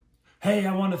Hey,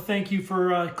 I want to thank you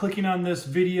for clicking on this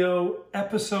video,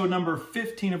 episode number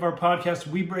 15 of our podcast.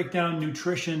 We break down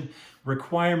nutrition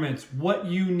requirements, what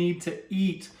you need to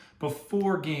eat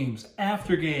before games,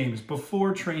 after games,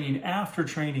 before training, after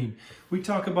training. We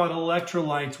talk about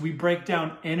electrolytes. We break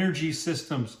down energy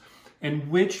systems and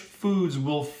which foods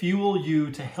will fuel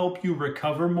you to help you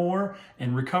recover more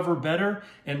and recover better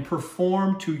and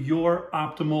perform to your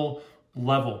optimal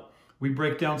level. We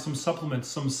break down some supplements,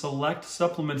 some select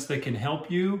supplements that can help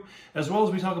you, as well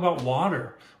as we talk about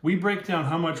water. We break down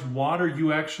how much water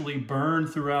you actually burn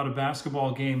throughout a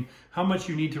basketball game, how much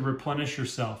you need to replenish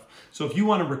yourself. So if you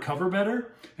want to recover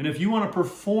better, and if you want to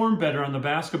perform better on the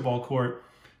basketball court,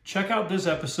 check out this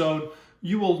episode.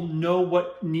 You will know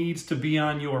what needs to be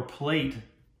on your plate,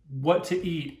 what to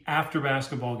eat after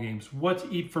basketball games, what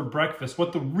to eat for breakfast,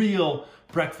 what the real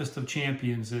breakfast of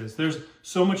champions is. There's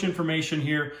so much information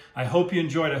here. I hope you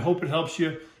enjoyed. I hope it helps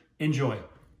you. Enjoy.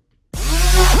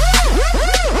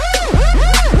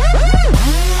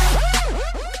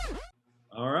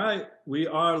 All right, we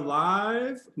are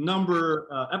live.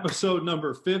 Episode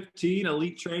number 15,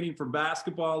 Elite Training for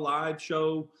Basketball live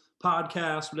show,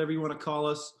 podcast, whatever you want to call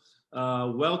us.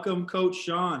 Welcome, Coach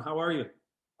Sean. How are you?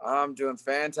 I'm doing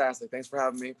fantastic. Thanks for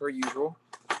having me, per usual.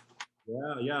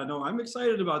 Yeah. No, I'm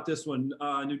excited about this one.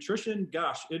 Nutrition,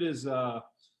 gosh, it is a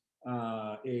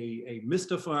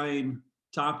mystifying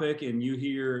topic, and you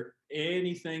hear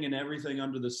anything and everything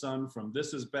under the sun from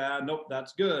this is bad, nope,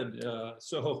 that's good.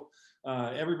 So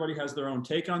everybody has their own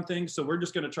take on things. So we're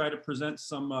just going to try to present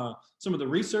some of the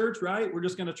research, right? We're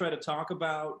just going to try to talk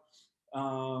about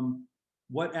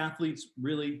what athletes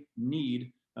really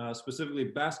need, specifically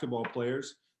basketball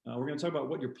players. We're going to talk about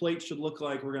what your plate should look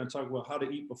like. We're going to talk about how to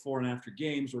eat before and after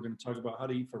games. We're going to talk about how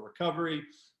to eat for recovery,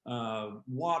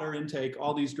 water intake,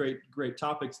 all these great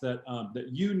topics that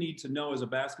you need to know as a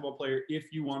basketball player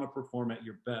if you want to perform at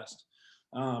your best.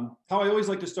 How I always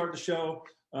like to start the show,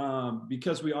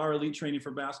 because we are elite training for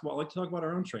basketball, I like to talk about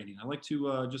our own training. I like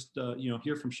to just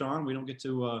hear from Sean. We don't get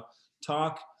to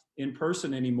talk in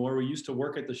person anymore. We used to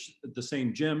work at the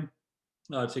same gym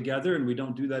together, and we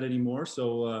don't do that anymore.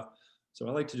 So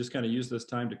I like to just kind of use this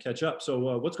time to catch up.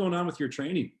 So what's going on with your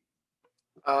training?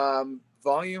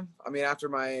 Volume. I mean, after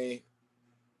my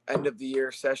end of the year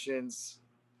sessions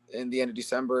in the end of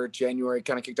December, January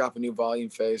kind of kicked off a new volume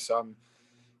phase. So I'm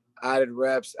added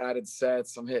reps, added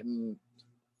sets. I'm hitting,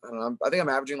 I don't know, I think I'm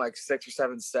averaging like 6 or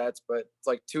 7 sets, but it's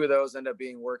like 2 of those end up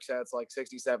being work sets, like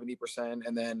 60, 70%.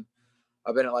 And then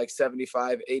I've been at like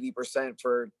 75, 80%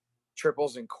 for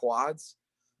triples and quads.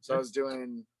 So I was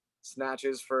doing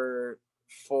snatches for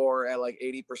 4 at like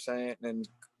 80% and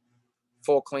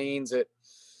full cleans at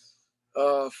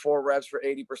 4 reps for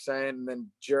 80%, and then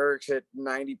jerks at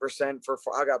 90% for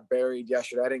 4. I got buried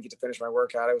yesterday. I didn't get to finish my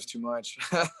workout. It was too much.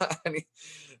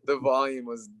 The volume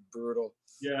was brutal.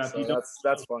 Yeah, so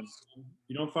that's fun.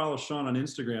 You don't follow Sean on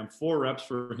Instagram, 4 reps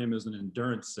for him is an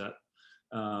endurance set.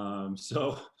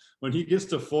 So when he gets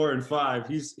to 4 and 5,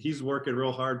 he's working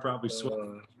real hard, probably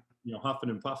sweating, huffing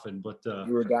and puffing. But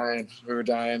we were dying.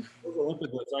 Those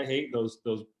Olympic lifts, I hate those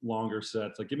longer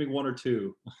sets. Like, give me 1 or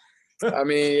 2. I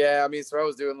mean, so I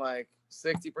was doing like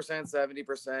 60%,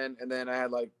 70%, and then I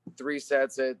had like 3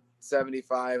 sets at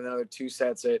 75, and another 2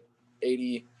 sets at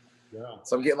 80. Yeah.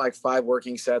 So I'm getting like 5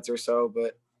 working sets or so,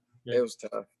 but It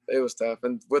was tough.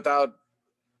 And without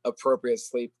appropriate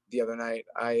sleep the other night,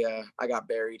 I got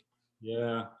buried.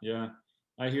 Yeah.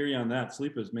 I hear you on that.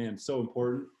 Sleep is, man, so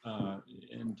important,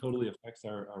 and totally affects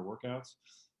our workouts.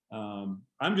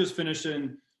 I'm just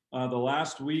finishing the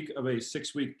last week of a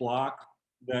 6-week block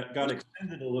that got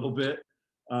extended a little bit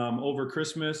over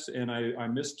Christmas, and I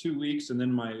missed 2 weeks, and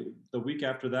then the week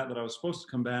after that I was supposed to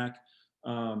come back,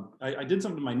 I did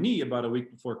something to my knee about a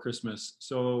week before Christmas.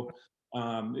 So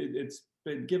it's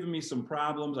been giving me some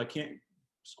problems. I can't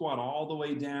squat all the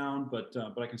way down, but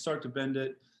I can start to bend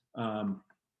it.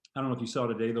 I don't know if you saw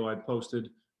today, though, I posted,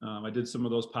 I did some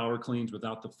of those power cleans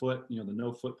without the foot, the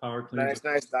no foot power cleans.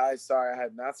 Nice. Sorry, I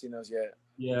had not seen those yet.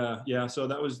 Yeah. So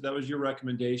that was your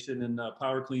recommendation, and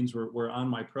power cleans were on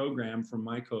my program from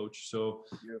my coach. So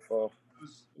beautiful.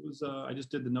 It was I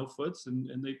just did the no foots, and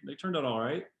they turned out all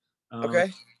right. Okay.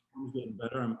 I'm getting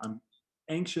better. I'm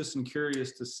anxious and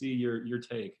curious to see your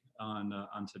take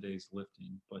on today's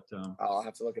lifting, but I'll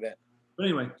have to look at it. But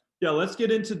anyway, yeah, let's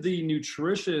get into the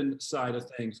nutrition side of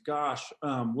things. Gosh,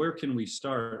 where can we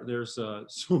start? There's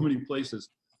so many places.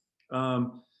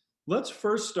 Let's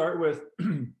first start with,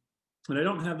 and I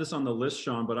don't have this on the list,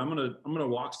 Sean, but I'm gonna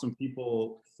walk some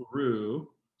people through.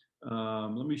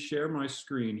 Let me share my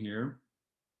screen here.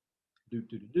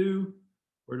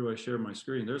 Where do I share my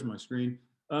screen? There's my screen.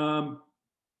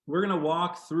 we're going to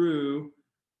walk through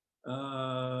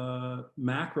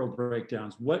macro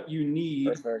breakdowns, what you need.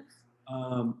 Perfect.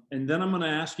 And then I'm going to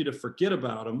ask you to forget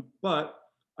about them, but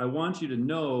I want you to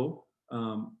know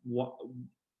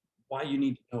why you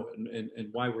need to know it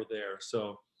and why we're there.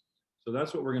 So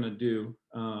that's what we're going to do.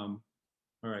 All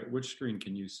right, which screen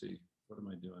can you see? What am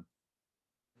I doing?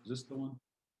 Is this the one?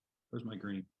 Where's my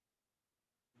green?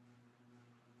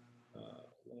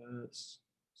 Let's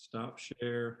stop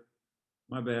share.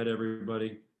 My bad,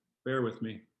 everybody. Bear with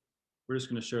me. We're just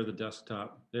going to share the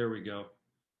desktop. There we go.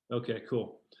 Okay,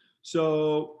 cool.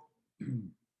 So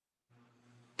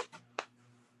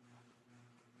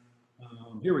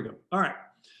here we go. All right.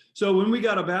 So when we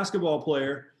got a basketball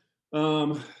player,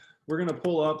 we're going to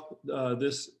pull up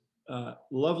this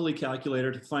lovely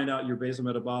calculator to find out your basal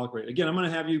metabolic rate. Again, I'm going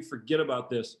to have you forget about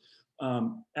this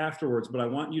afterwards, but I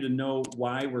want you to know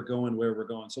why we're going where we're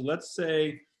going. So let's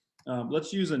say,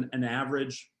 let's use an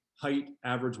average height,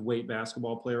 average weight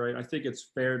basketball player, right? I think it's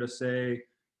fair to say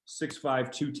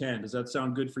 6'5", 210. Does that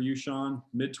sound good for you, Sean?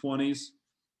 Mid-20s?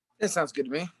 It sounds good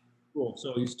to me. Cool.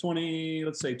 So he's 20,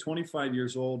 let's say 25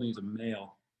 years old, and he's a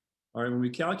male. All right, when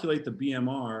we calculate the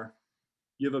BMR,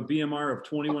 you have a BMR of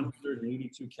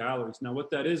 2,182 calories. Now, what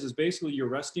that is basically your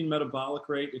resting metabolic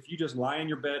rate. If you just lie in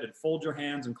your bed and fold your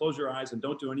hands and close your eyes and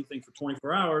don't do anything for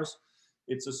 24 hours,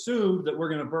 it's assumed that we're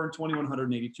going to burn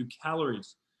 2,182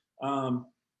 calories.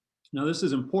 Now, this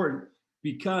is important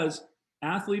because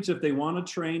athletes, if they want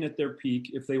to train at their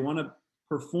peak, if they want to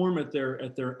perform at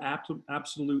their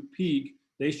absolute peak,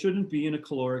 they shouldn't be in a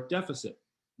caloric deficit.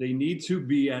 They need to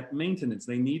be at maintenance.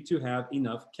 They need to have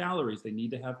enough calories. They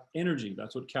need to have energy.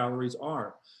 That's what calories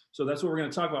are. So that's what we're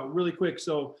going to talk about really quick.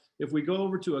 So if we go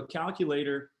over to a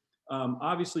calculator,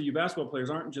 obviously you basketball players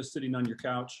aren't just sitting on your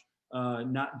couch,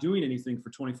 not doing anything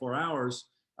for 24 hours.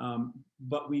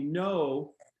 But we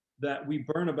know that we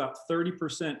burn about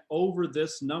 30% over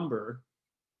this number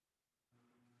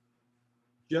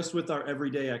just with our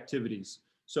everyday activities.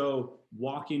 So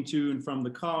walking to and from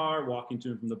the car, walking to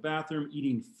and from the bathroom,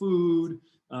 eating food,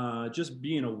 just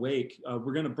being awake,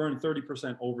 we're going to burn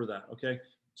 30% over that, okay?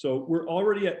 So we're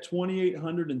already at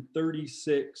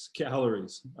 2,836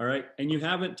 calories, all right? And you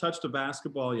haven't touched a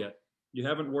basketball yet. You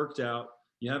haven't worked out.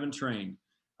 You haven't trained.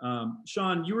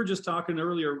 Sean, you were just talking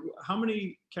earlier. How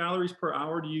many calories per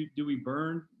hour do we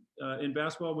burn in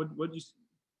basketball? What you?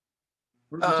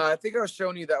 I think I was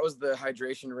showing you that was the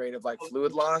hydration rate of like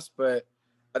fluid loss, but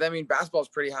I mean basketball is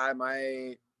pretty high. I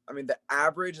mean the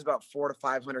average is about 400 to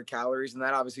 500 calories, and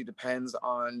that obviously depends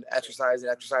on exercise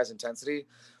and exercise intensity.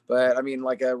 But I mean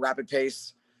like a rapid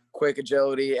pace, quick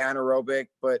agility, anaerobic,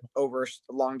 but over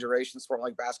a long duration sport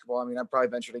like basketball. I mean I'd probably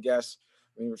venture to guess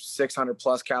 600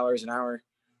 plus calories an hour.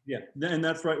 Yeah, and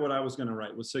that's right. What I was going to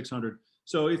write was 600.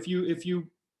 So if you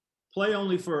play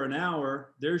only for an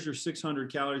hour, there's your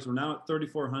 600 calories. We're now at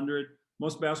 3,400.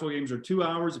 Most basketball games are 2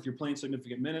 hours if you're playing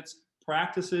significant minutes.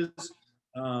 Practices,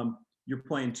 you're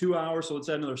playing 2 hours, so let's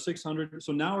add another 600.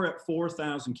 So now we're at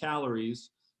 4,000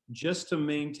 calories just to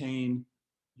maintain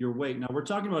your weight. Now we're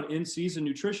talking about in-season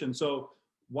nutrition. So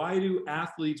why do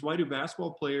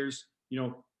basketball players,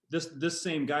 this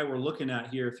same guy we're looking at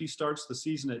here, if he starts the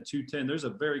season at 210, there's a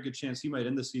very good chance he might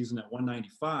end the season at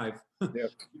 195 Yep.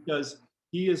 because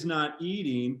he is not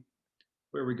eating.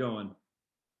 Where are we going?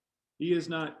 He is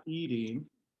not eating.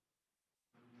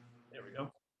 There we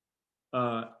go.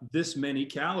 This many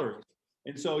calories.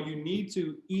 And so you need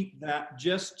to eat that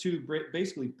just to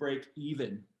basically break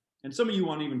even. And some of you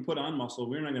want to even put on muscle.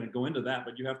 We're not going to go into that,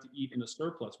 but you have to eat in a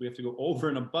surplus. We have to go over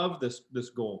and above this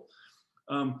goal.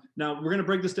 Now we're going to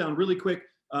break this down really quick.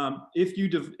 If you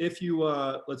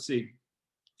let's see,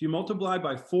 if you multiply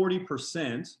by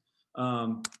 40%,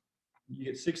 you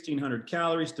get 1,600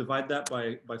 calories. Divide that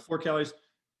by 4 calories.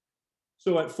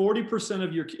 So at 40%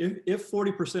 of if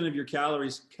 40% of your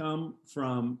calories come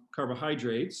from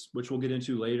carbohydrates, which we'll get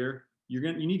into later, you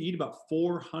need to eat about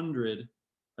 400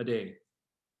 a day.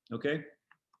 Okay.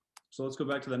 So let's go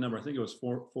back to that number. I think it was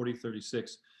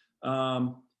 4036.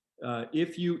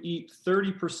 If you eat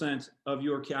 30% of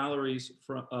your calories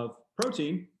of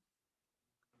protein,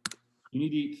 you need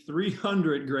to eat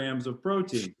 300 grams of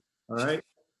protein. All right.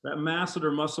 That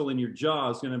masseter muscle in your jaw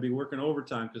is going to be working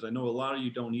overtime because I know a lot of you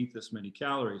don't eat this many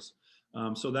calories.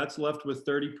 So that's left with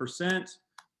 30%.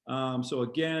 So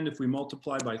again, if we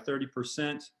multiply by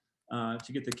 30%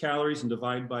 to get the calories and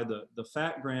divide by the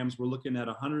fat grams, we're looking at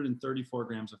 134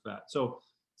 grams of fat. So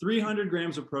 300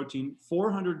 grams of protein,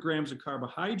 400 grams of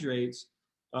carbohydrates,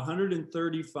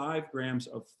 135 grams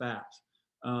of fat.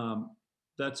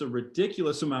 That's a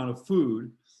ridiculous amount of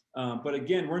food. But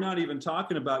again, we're not even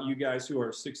talking about you guys who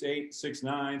are 6'8", 6'9",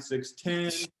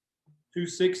 6'10",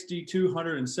 260,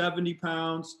 270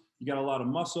 pounds. You got a lot of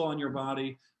muscle on your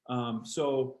body.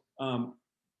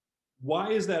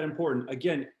 Why is that important?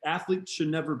 Again, athletes should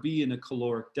never be in a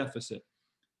caloric deficit.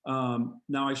 Now,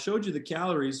 I showed you the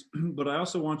calories, but I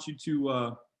also want you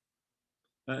to,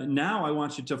 now I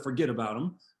want you to forget about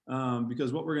them,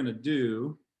 because what we're going to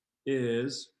do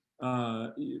is,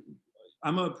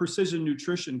 I'm a precision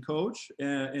nutrition coach,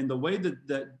 and the way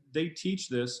that they teach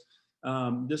this,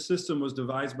 this system was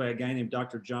devised by a guy named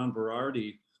Dr. John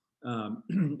Berardi,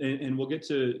 and we'll get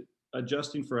to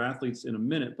adjusting for athletes in a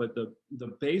minute, but the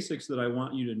basics that I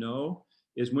want you to know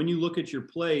is when you look at your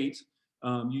plate,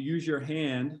 you use your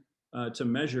hand to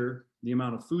measure the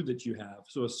amount of food that you have.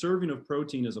 So a serving of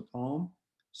protein is a palm,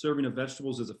 serving of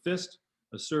vegetables is a fist,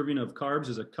 a serving of carbs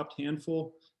is a cupped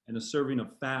handful, and a serving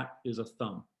of fat is a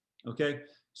thumb. Okay,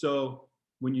 so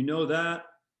when you know that,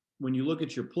 when you look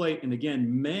at your plate, and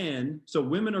again,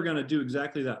 women are going to do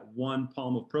exactly that. One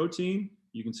palm of protein,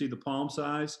 you can see the palm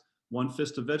size, one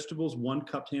fist of vegetables, one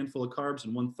cupped handful of carbs,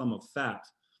 and one thumb of fat.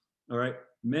 All right,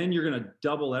 men, you're going to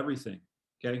double everything.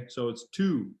 Okay, so it's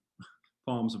 2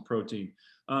 palms of protein.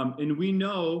 And we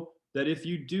know that if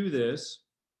you do this,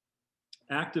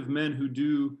 active men who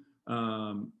do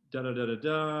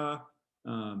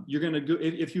you're going to go,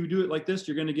 if you do it like this,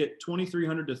 you're going to get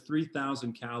 2,300 to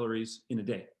 3,000 calories in a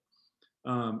day.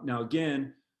 Now,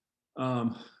 again,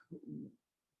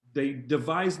 they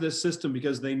devise this system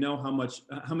because they know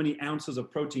how many ounces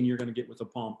of protein you're going to get with a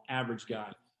palm, average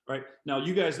guy, right? Now,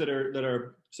 you guys that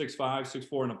are 6'5",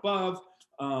 6'4", and above,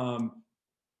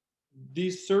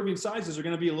 these serving sizes are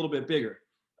going to be a little bit bigger.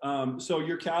 So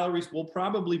your calories will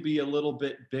probably be a little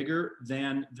bit bigger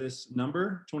than this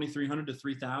number, 2,300 to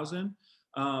 3,000.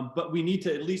 But we need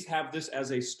to at least have this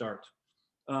as a start.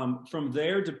 From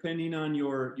there, depending on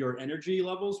your energy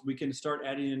levels, we can start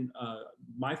adding in,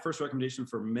 my first recommendation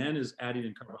for men is adding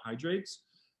in carbohydrates.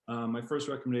 My first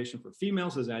recommendation for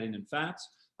females is adding in fats.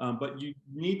 But you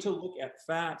need to look at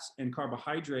fats and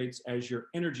carbohydrates as your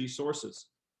energy sources.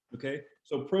 Okay,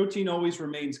 so protein always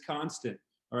remains constant.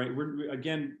 All right,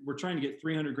 we're trying to get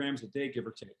 300 grams a day, give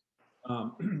or take.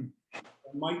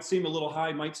 It might seem a little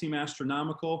high, might seem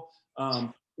astronomical.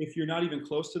 If you're not even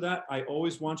close to that, I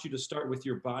always want you to start with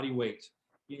your body weight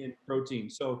in protein.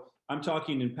 So I'm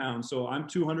talking in pounds. So I'm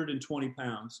 220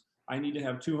 pounds. I need to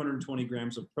have 220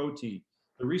 grams of protein.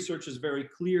 The research is very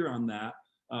clear on that,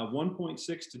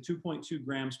 1.6 to 2.2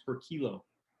 grams per kilo.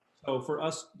 So for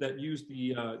us that use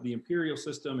the imperial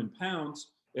system in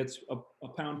pounds, it's a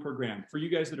pound per gram. For you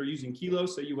guys that are using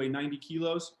kilos, say you weigh 90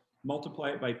 kilos, multiply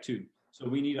it by 2. So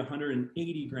we need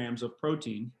 180 grams of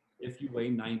protein if you weigh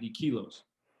 90 kilos.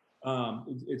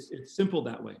 It's simple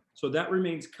that way. So that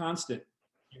remains constant.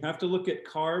 You have to look at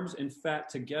carbs and fat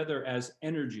together as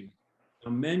energy.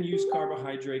 Now, men use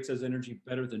carbohydrates as energy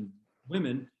better than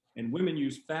women, and women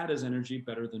use fat as energy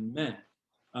better than men.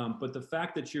 But the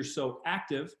fact that you're so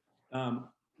active,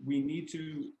 we need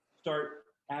to start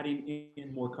adding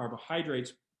in more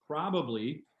carbohydrates,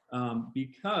 probably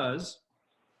because,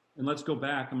 and let's go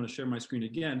back, I'm going to share my screen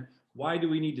again. Why do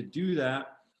we need to do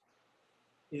that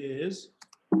is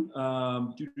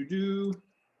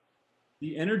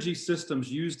the energy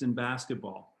systems used in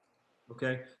basketball.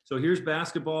 Okay, so here's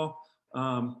basketball.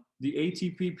 The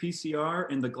ATP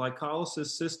PCR and the glycolysis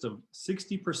system,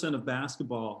 60% of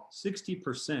basketball,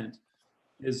 60%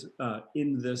 is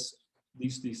in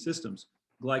these systems.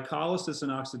 Glycolysis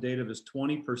and oxidative is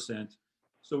 20%.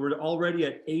 So we're already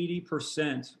at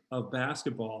 80% of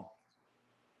basketball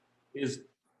is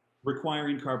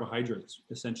requiring carbohydrates,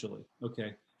 essentially.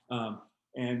 Okay.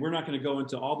 And we're not going to go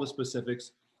into all the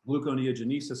specifics,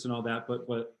 gluconeogenesis and all that,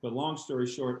 but long story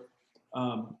short,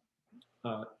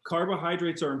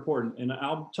 carbohydrates are important. And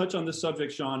I'll touch on this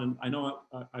subject, Sean, and I know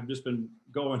I've just been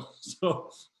going. So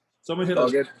someone hit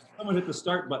the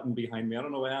start button behind me. I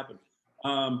don't know what happened.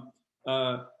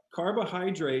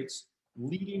 Carbohydrates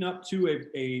leading up to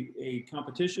a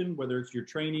competition, whether it's your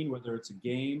training, whether it's a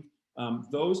game,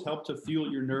 those help to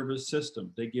fuel your nervous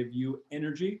system. They give you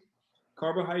energy.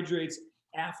 Carbohydrates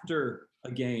after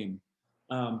a game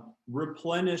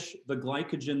replenish the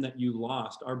glycogen that you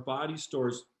lost. Our body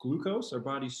stores glucose, our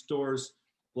body stores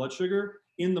blood sugar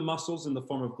in the muscles in the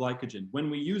form of glycogen. When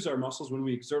we use our muscles, when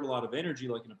we exert a lot of energy,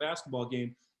 like in a basketball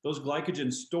game, those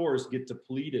glycogen stores get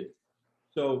depleted.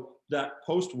 So that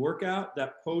post-workout,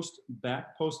 that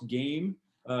post-game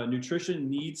nutrition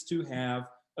needs to have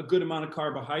a good amount of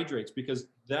carbohydrates, because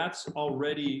that's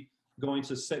already going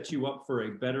to set you up for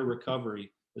a better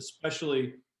recovery,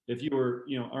 especially if you are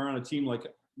on a team like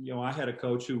I had a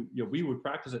coach who, we would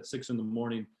practice at 6 in the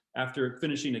morning after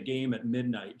finishing a game at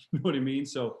midnight. You know what I mean?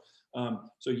 So,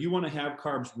 so you want to have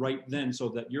carbs right then so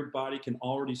that your body can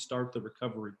already start the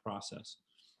recovery process.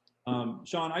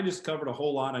 Sean, I just covered a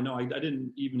whole lot. I know I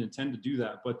didn't even intend to do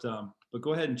that, but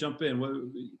go ahead and jump in.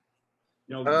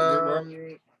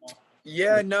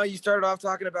 Yeah, no, you started off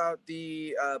talking about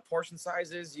the portion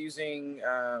sizes using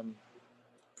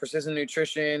Precision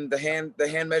Nutrition. The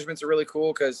hand measurements are really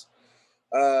cool because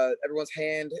everyone's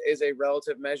hand is a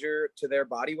relative measure to their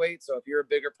body weight. So if you're a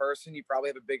bigger person, you probably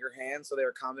have a bigger hand. So they're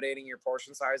accommodating your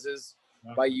portion sizes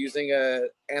by using a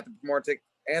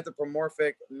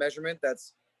anthropomorphic measurement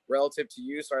that's relative to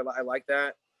you. So I like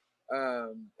that.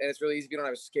 And it's really easy. If you don't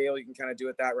have a scale, you can kind of do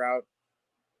it that route.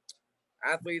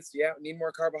 Athletes, yeah, need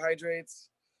more carbohydrates.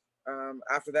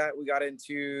 After that, we got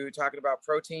into talking about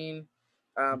protein.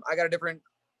 I got a different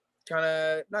kind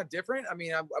of, not different. I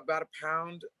mean, about a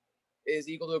pound is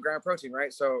equal to a gram of protein,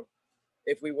 right? So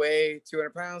if we weigh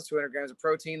 200 pounds, 200 grams of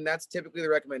protein, that's typically the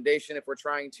recommendation if we're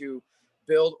trying to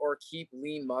build or keep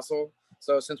lean muscle.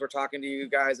 So since we're talking to you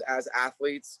guys as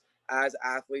athletes,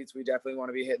 we definitely want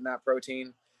to be hitting that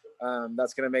protein.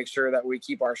 That's going to make sure that we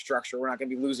keep our structure. We're not going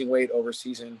to be losing weight over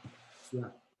season. Yeah.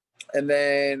 And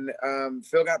then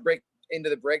Phil got into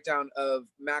the breakdown of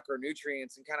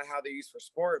macronutrients and kind of how they're used for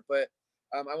sport. But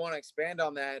I want to expand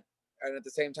on that and at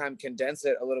the same time condense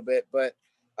it a little bit. But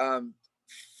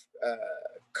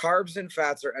carbs and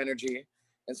fats are energy.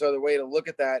 And so the way to look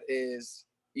at that is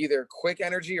either quick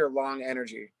energy or long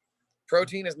energy.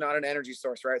 Protein is not an energy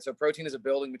source, right? So protein is a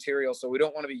building material. So we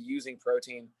don't want to be using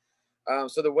protein.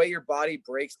 So the way your body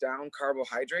breaks down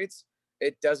carbohydrates,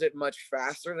 it does it much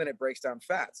faster than it breaks down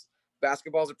fats.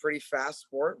 Basketball is a pretty fast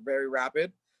sport, very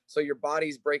rapid. So your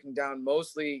body's breaking down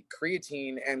mostly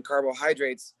creatine and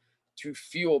carbohydrates to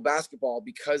fuel basketball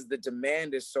because the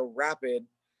demand is so rapid.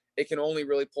 It can only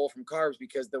really pull from carbs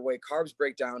because the way carbs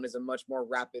break down is a much more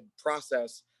rapid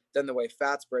process than the way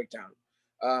fats break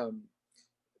down.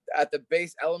 At the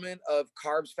base element of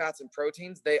carbs, fats, and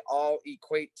proteins, they all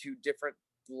equate to different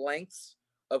lengths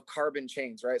of carbon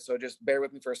chains, right? So just bear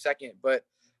with me for a second, but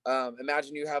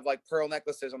imagine you have like pearl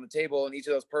necklaces on the table and each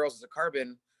of those pearls is a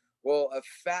carbon. Well, a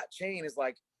fat chain is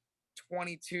like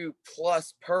 22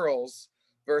 plus pearls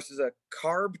versus a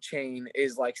carb chain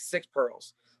is like 6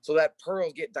 pearls. So that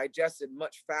pearls get digested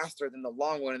much faster than the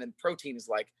long one. And then protein is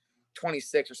like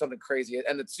 26 or something crazy.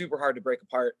 And it's super hard to break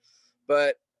apart,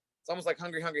 but it's almost like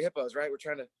hungry hippos, right? We're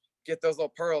trying to get those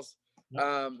little pearls.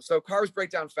 So carbs break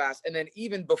down fast. And then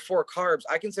even before carbs,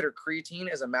 I consider creatine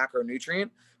as a macronutrient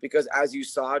because as you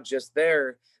saw just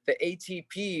there, the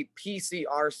ATP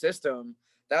PCR system,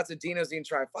 that's adenosine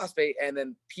triphosphate. And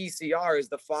then PCR is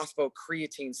the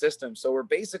phosphocreatine system. So we're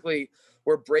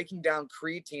breaking down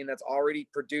creatine that's already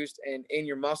produced in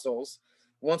your muscles.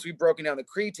 Once we've broken down the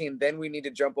creatine, then we need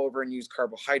to jump over and use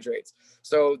carbohydrates.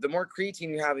 So the more creatine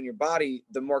you have in your body,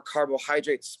 the more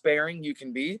carbohydrate sparing you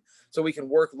can be. So we can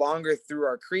work longer through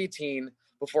our creatine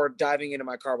before diving into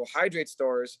my carbohydrate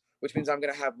stores, which means I'm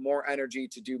going to have more energy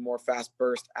to do more fast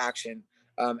burst action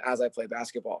as I play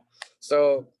basketball.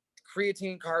 So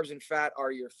creatine, carbs, and fat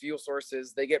are your fuel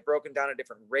sources. They get broken down at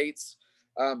different rates.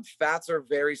 Fats are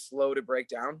very slow to break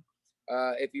down.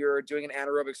 If you're doing an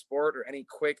anaerobic sport or any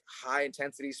quick high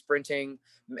intensity sprinting,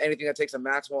 anything that takes a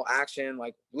maximal action,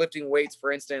 like lifting weights,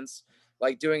 for instance,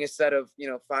 like doing a set of,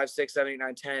 5, 6, 7, 8,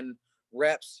 9, 10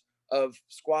 reps of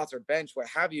squats or bench, what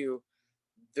have you,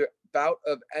 the bout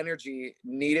of energy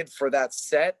needed for that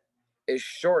set is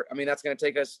short. I mean, that's going to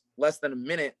take us less than a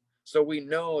minute. So we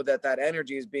know that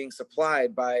energy is being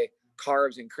supplied by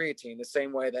carbs and creatine, the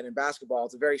same way that in basketball,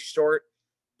 it's a very short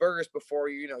burst before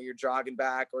you're jogging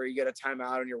back or you get a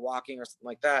timeout and you're walking or something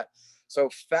like that. So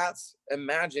fats,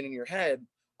 imagine in your head,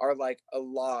 are like a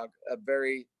log, a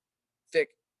very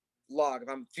thick log. If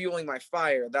I'm fueling my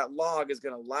fire, that log is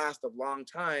going to last a long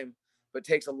time, but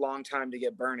takes a long time to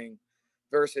get burning,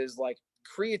 versus like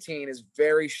creatine is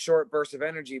very short bursts of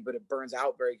energy, but it burns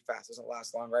out very fast, doesn't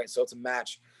last long, right? So it's a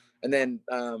match. And then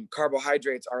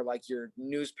carbohydrates are like your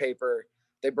newspaper.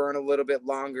 They burn a little bit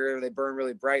longer. They burn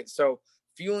really bright. So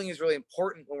fueling is really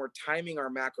important when we're timing our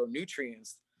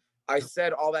macronutrients. I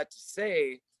said all that to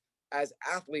say, as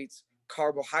athletes,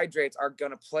 carbohydrates are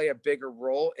going to play a bigger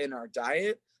role in our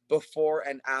diet before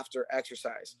and after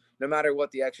exercise. No matter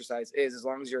what the exercise is, as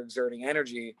long as you're exerting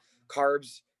energy,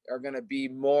 carbs are going to be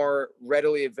more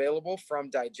readily available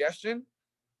from digestion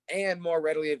and more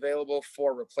readily available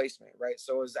for replacement, right?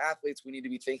 So as athletes, we need to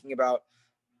be thinking about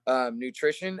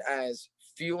nutrition as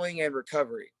fueling and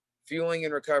recovery. Fuel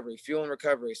and recovery.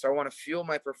 So I want to fuel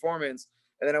my performance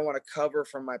and then I want to cover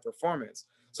from my performance.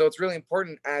 So it's really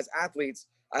important as athletes.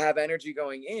 I have energy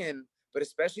going in, but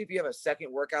especially if you have a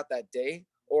second workout that day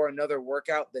or another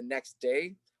workout the next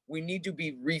day, we need to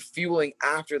be refueling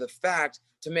after the fact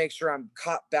to make sure I'm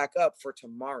caught back up for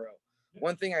tomorrow.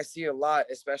 One thing I see a lot,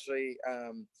 especially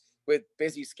with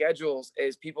busy schedules,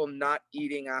 is people not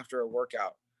eating after a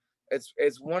workout.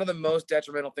 It's one of the most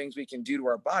detrimental things we can do to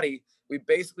our body. We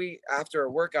basically, after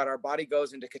a workout, our body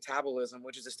goes into catabolism,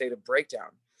 which is a state of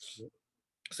breakdown.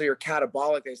 So you're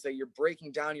catabolic, they say. You're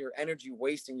breaking down, your energy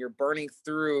wasting, you're burning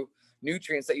through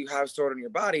nutrients that you have stored in your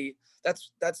body.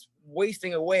 That's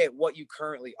wasting away at what you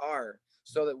currently are.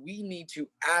 So that we need to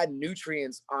add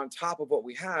nutrients on top of what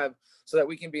we have so that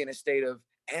we can be in a state of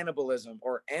anabolism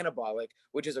or anabolic,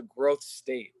 which is a growth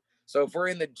state. So if we're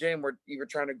in the gym, we're either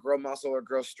trying to grow muscle or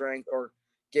grow strength or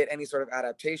get any sort of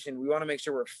adaptation, we want to make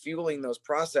sure we're fueling those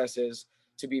processes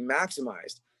to be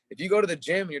maximized. If you go to the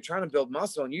gym and you're trying to build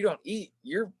muscle and you don't eat,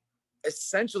 you're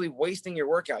essentially wasting your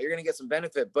workout. You're going to get some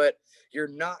benefit, but you're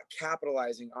not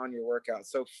capitalizing on your workout.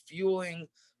 So fueling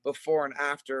before and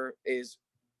after is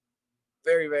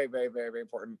very, very, very, very, very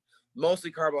important. Mostly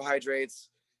carbohydrates.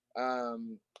 I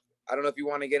don't know if you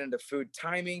want to get into food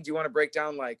timing. Do you want to break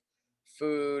down like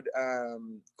food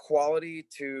quality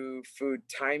to food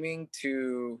timing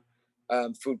to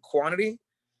food quantity?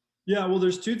 Yeah, well,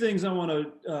 there's two things I want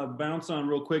to bounce on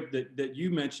real quick that you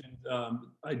mentioned.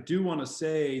 I do want to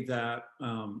say that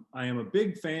I am a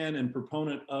big fan and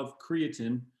proponent of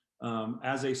creatine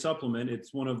as a supplement.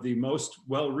 It's one of the most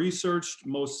well-researched,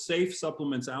 most safe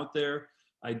supplements out there.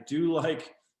 I do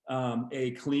like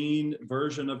a clean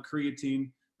version of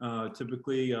creatine,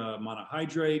 typically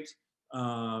monohydrate.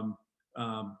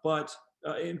 But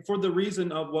and for the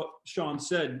reason of what Sean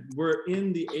said, we're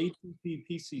in the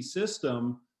ATP-PC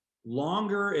system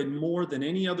longer and more than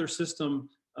any other system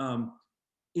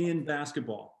in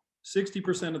basketball.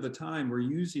 60% of the time we're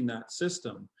using that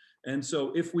system. And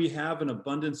so if we have an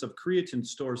abundance of creatine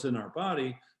stores in our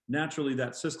body, naturally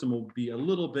that system will be a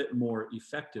little bit more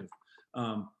effective.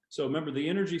 So remember, the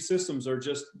energy systems are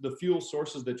just the fuel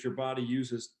sources that your body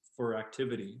uses for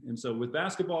activity. And so with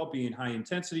basketball being high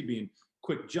intensity, being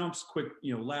quick jumps, quick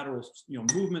lateral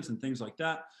movements and things like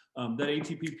that, that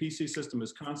ATP-PC system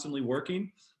is constantly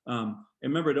working. And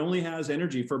remember, it only has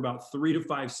energy for about 3 to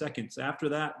 5 seconds. After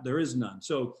that, there is none.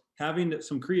 So having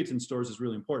some creatine stores is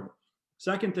really important.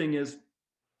 Second thing is,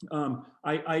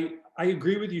 I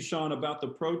agree with you, Sean, about the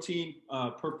protein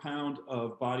per pound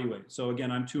of body weight. So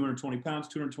again, I'm 220 pounds,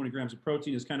 220 grams of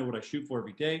protein is kind of what I shoot for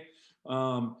every day.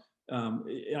 And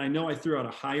I know I threw out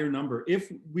a higher number.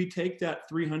 If we take that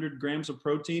 300 grams of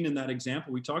protein in that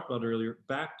example we talked about earlier,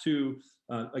 back to,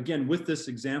 again, with this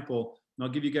example, and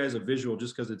I'll give you guys a visual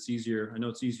just because it's easier. I know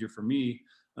it's easier for me.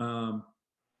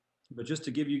 But just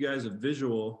to give you guys a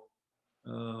visual,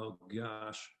 oh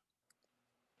gosh.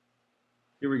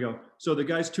 Here we go. So the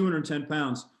guy's 210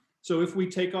 pounds. So if we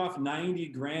take off 90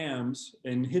 grams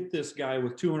and hit this guy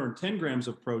with 210 grams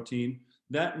of protein,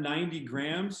 that 90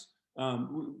 grams,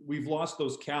 we've lost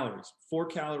those calories, 4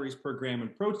 calories per gram in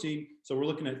protein. So we're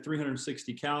looking at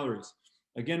 360 calories.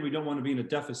 Again, we don't want to be in a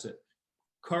deficit.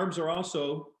 Carbs are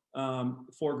also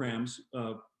 4 grams,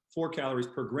 4 calories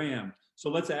per gram. So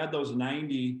let's add those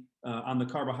 90 on the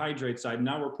carbohydrate side.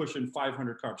 Now we're pushing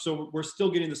 500 carbs. So we're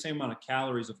still getting the same amount of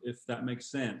calories, if that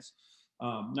makes sense.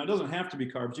 Now it doesn't have to be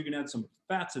carbs. You can add some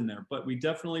fats in there, but we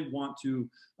definitely want to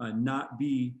not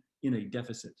be in a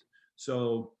deficit.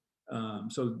 So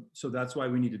that's why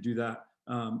we need to do that.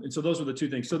 And so those are the two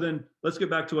things. So then let's get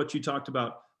back to what you talked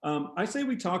about. I say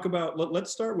we talk about,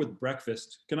 let's start with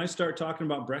breakfast. Can I start talking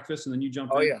about breakfast and then you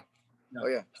jump in? Yeah. Oh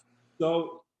yeah.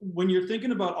 So when you're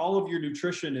thinking about all of your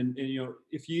nutrition and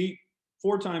if you eat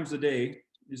 4 times a day,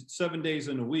 7 days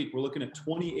in a week, we're looking at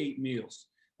 28 meals.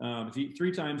 If you eat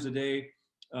 3 times a day,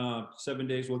 7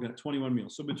 days, we're looking at 21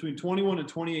 meals. So between 21 and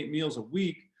 28 meals a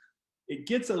week, it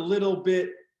gets a little bit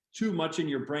too much in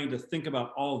your brain to think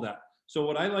about all of that. So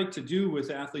what I like to do with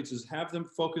athletes is have them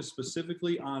focus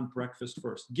specifically on breakfast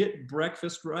first. Get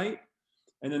breakfast right,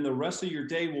 and then the rest of your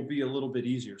day will be a little bit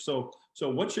easier. So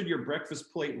what should your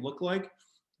breakfast plate look like?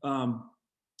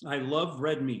 I love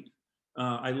red meat.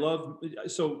 I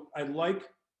like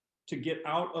to get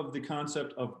out of the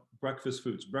concept of breakfast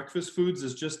foods. Breakfast foods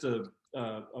is just a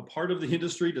part of the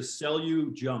industry to sell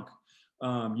you junk.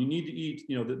 You need to eat,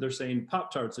 they're saying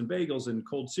Pop-Tarts and bagels and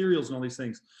cold cereals and all these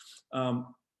things.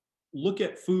 Look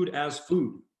at food as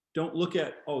food. Don't look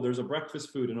at, oh, there's a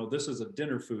breakfast food and oh, this is a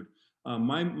dinner food.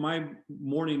 My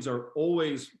mornings are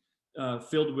always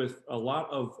filled with a lot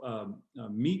of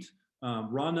meat.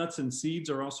 Raw nuts and seeds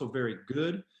are also very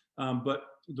good. But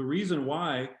the reason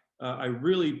why I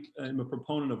really am a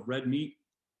proponent of red meat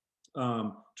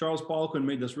Charles Poliquin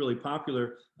made this really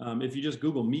popular. If you just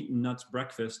Google meat and nuts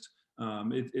breakfast,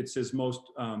 it's his most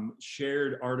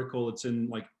shared article. It's in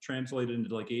like translated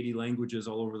into like 80 languages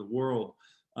all over the world.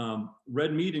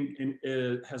 Red meat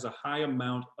has a high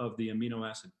amount of the amino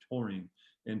acid taurine,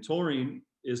 and taurine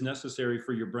is necessary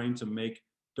for your brain to make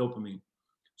dopamine.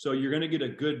 So you're going to get a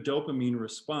good dopamine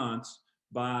response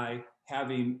by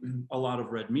having a lot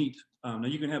of red meat. Now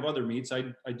you can have other meats.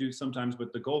 I do sometimes,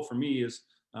 but the goal for me is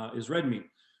red meat.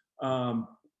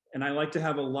 And I like to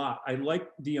have a lot. I like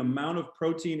the amount of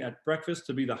protein at breakfast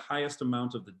to be the highest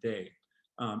amount of the day.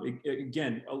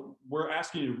 Again, we're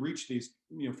asking you to reach these,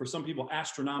 for some people,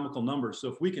 astronomical numbers. So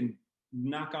if we can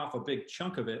knock off a big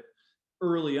chunk of it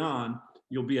early on,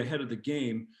 you'll be ahead of the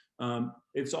game.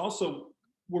 It's also,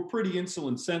 we're pretty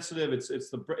insulin sensitive.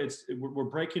 We're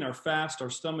breaking our fast. Our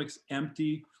stomach's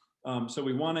empty. So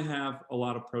we want to have a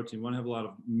lot of protein. We want to have a lot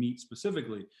of meat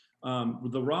specifically.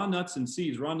 The raw nuts and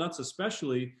seeds, raw nuts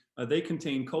especially, they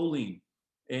contain choline,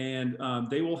 and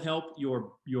they will help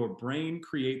your brain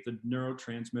create the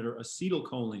neurotransmitter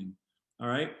acetylcholine. All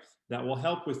right, that will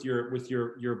help with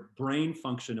your brain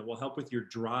function. It will help with your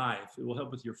drive. It will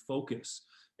help with your focus.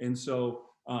 And so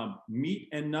meat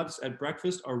and nuts at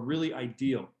breakfast are really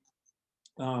ideal.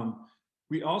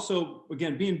 We also,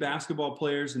 again, being basketball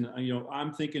players, and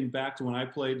I'm thinking back to when I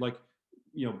played, like,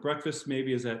 breakfast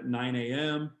maybe is at 9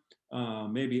 a.m.,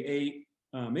 maybe 8,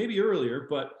 maybe earlier,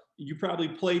 but you probably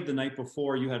played the night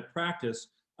before, you had practice.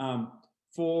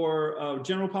 For a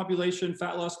general population,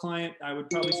 fat loss client, I would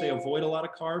probably say avoid a lot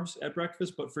of carbs at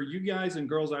breakfast. But for you guys and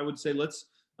girls, I would say let's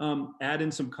add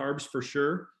in some carbs for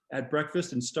sure at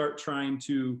breakfast and start trying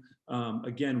to,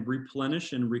 again,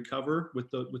 replenish and recover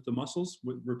with the muscles,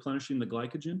 with replenishing the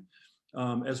glycogen,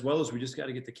 as well as we just got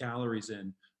to get the calories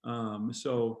in.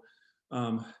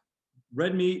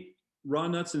 Red meat, raw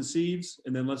nuts and seeds,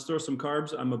 and then let's throw some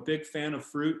carbs. I'm a big fan of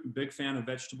fruit, big fan of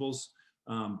vegetables,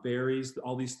 berries.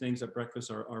 All these things at breakfast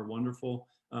are wonderful.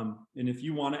 And if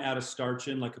you want to add a starch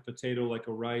in, like a potato, like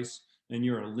a rice, and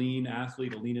you're a lean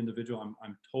athlete, a lean individual,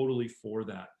 I'm totally for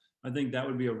that. I think that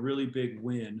would be a really big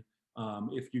win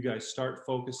if you guys start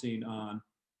focusing on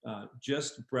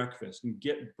just breakfast and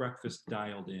get breakfast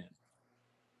dialed in.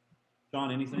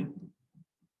 Sean, anything?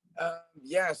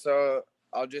 Yeah, so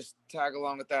I'll just tag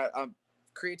along with that.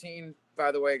 Creatine,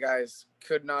 by the way, guys,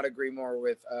 could not agree more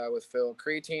with Phil.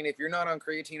 Creatine, if you're not on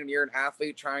creatine and you're an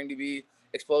athlete trying to be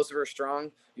explosive or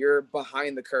strong, you're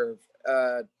behind the curve.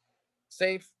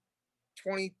 Safe,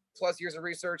 20 plus years of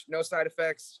research, no side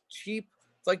effects, cheap.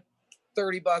 It's like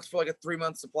 $30 for like a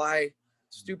 3-month supply.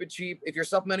 Stupid cheap. If you're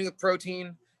supplementing with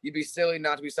protein, you'd be silly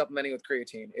not to be supplementing with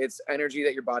creatine. It's energy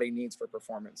that your body needs for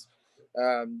performance.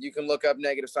 You can look up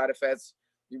negative side effects.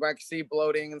 You might see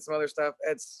bloating and some other stuff.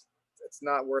 It's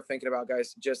not worth thinking about,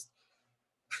 guys. Just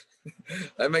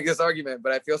I make this argument,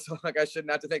 but I feel so like I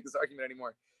shouldn't have to make this argument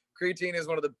anymore. Creatine is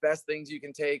one of the best things you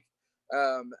can take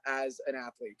as an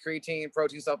athlete. Creatine,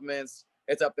 protein supplements,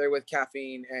 it's up there with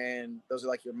caffeine, and those are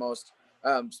like your most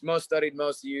studied,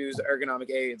 most used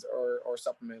ergonomic aids or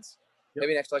supplements. Yep.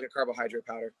 Maybe next to like a carbohydrate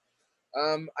powder.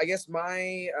 I guess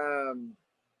my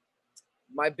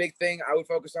big thing I would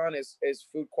focus on is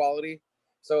food quality.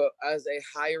 So as a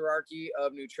hierarchy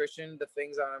of nutrition, the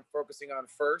things that I'm focusing on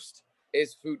first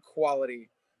is food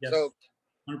quality. Yes, so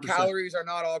 100%. Calories are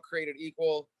not all created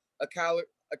equal. A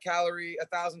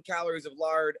 1,000 calories of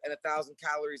lard and 1,000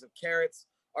 calories of carrots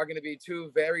are going to be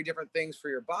two very different things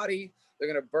for your body.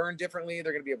 They're going to burn differently.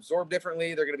 They're going to be absorbed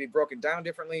differently. They're going to be broken down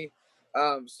differently.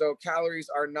 So calories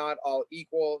are not all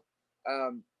equal.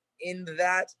 In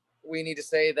that, we need to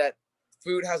say that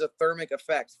food has a thermic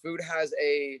effect. Food has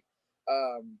a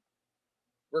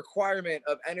requirement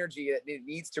of energy that it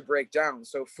needs to break down.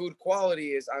 So food quality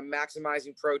is I'm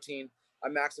maximizing protein,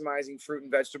 I'm maximizing fruit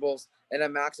and vegetables, and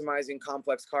I'm maximizing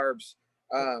complex carbs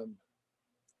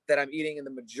that I'm eating in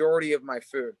the majority of my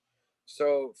food.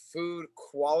 So food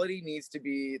quality needs to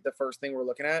be the first thing we're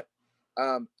looking at.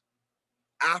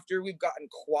 After we've gotten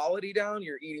quality down,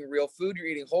 you're eating real food, you're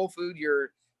eating whole food,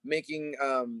 you're making,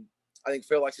 I think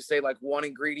Phil likes to say like one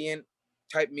ingredient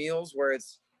type meals where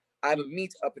it's, I have a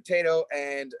meat, a potato,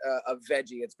 and a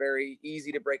veggie. It's very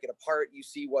easy to break it apart. You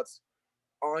see what's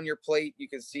on your plate. You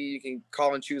can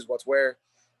call and choose what's where.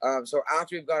 So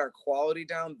after we've got our quality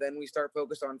down, then we start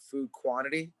focused on food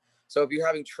quantity. So if you're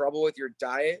having trouble with your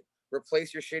diet,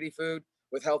 replace your shitty food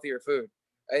with healthier food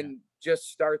and just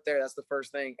start there. That's the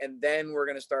first thing. And then we're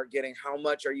going to start getting how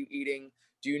much are you eating?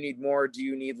 Do you need more? Do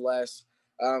you need less?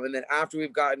 And then after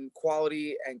we've gotten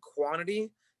quality and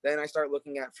quantity, then I start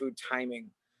looking at food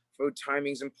timing. Food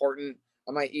timing is important.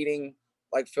 Am I eating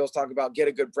like Phil's talking about, get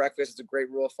a good breakfast. It's a great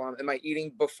rule of thumb. Am I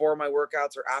eating before my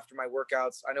workouts or after my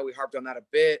workouts? I know we harped on that a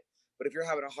bit, but if you're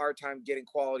having a hard time getting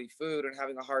quality food and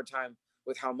having a hard time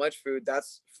with how much food,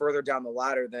 that's further down the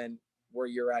ladder than where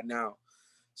you're at now.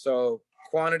 So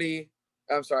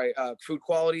food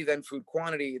quality, then food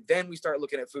quantity. Then we start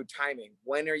looking at food timing.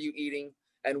 When are you eating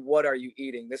and what are you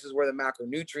eating? This is where the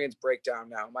macronutrients break down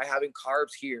now. Am I having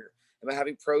carbs here? Am I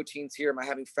having proteins here? Am I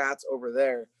having fats over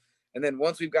there? And then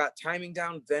once we've got timing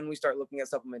down, then we start looking at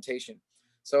supplementation.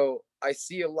 So I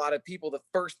see a lot of people, the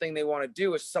first thing they want to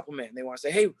do is supplement. And they want to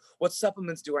say, hey, what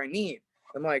supplements do I need?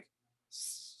 I'm like,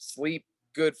 sleep,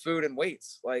 good food, and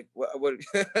weights. Like what you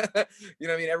know what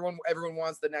I mean? Everyone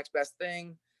wants the next best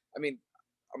thing. I mean,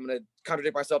 I'm going to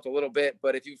contradict myself a little bit,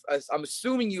 but I'm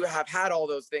assuming you have had all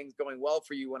those things going well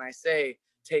for you when I say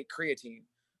take creatine.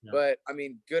 Yeah. But I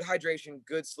mean, good hydration,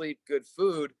 good sleep, good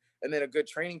food, and then a good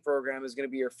training program is going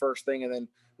to be your first thing. And then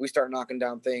we start knocking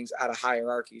down things at a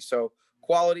hierarchy. So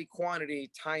quality, quantity,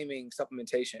 timing,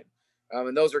 supplementation.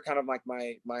 And those are kind of like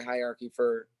my hierarchy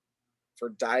for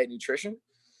diet, nutrition.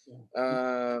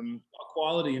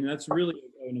 Quality. And that's really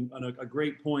a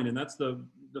great point. And that's the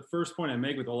first point I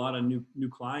make with a lot of new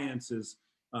clients is,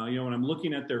 when I'm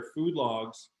looking at their food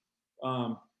logs,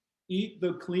 eat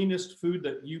the cleanest food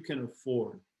that you can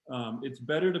afford. It's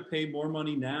better to pay more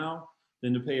money now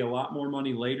than to pay a lot more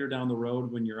money later down the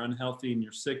road when you're unhealthy and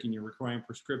you're sick and you're requiring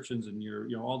prescriptions and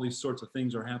all these sorts of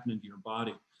things are happening to your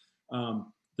body.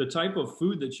 The type of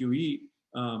food that you eat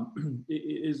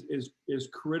is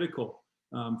critical.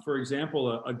 For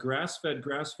example, a grass-fed,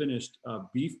 grass-finished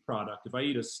beef product, if I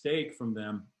eat a steak from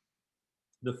them,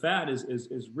 the fat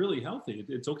is really healthy.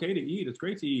 It's okay to eat. It's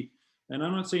great to eat. And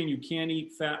I'm not saying you can't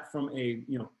eat fat from a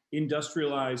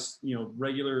industrialized,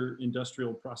 regular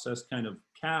industrial processed kind of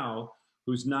cow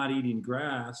who's not eating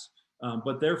grass,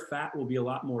 but their fat will be a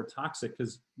lot more toxic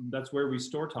because that's where we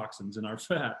store toxins in our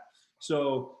fat.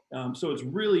 So it's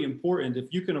really important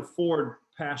if you can afford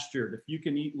pastured, if you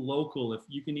can eat local, if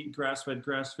you can eat grass-fed,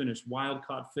 grass-finished,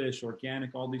 wild-caught fish,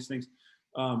 organic, all these things.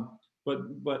 But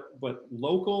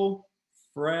local,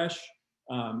 fresh,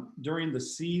 during the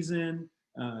season,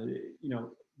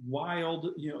 wild,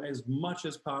 as much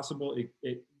as possible.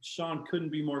 Sean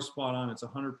couldn't be more spot on. It's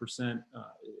 100%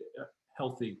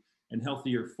 healthy and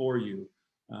healthier for you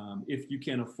if you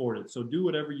can afford it. So do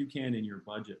whatever you can in your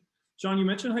budget. Sean, you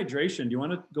mentioned hydration. Do you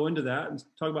want to go into that and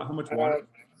talk about how much water?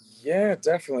 Yeah,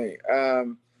 definitely.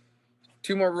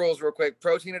 2 more rules real quick.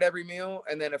 Protein at every meal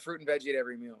and then a fruit and veggie at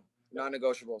every meal.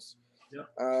 Non-negotiables. Yep.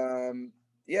 Let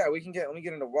me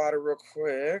get into water real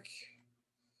quick.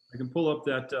 I can pull up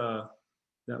that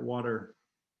water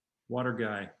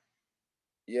guy.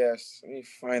 Yes, let me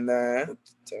find that.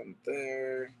 Down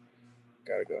there.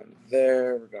 Gotta go in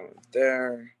there. We're going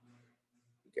there.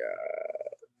 We got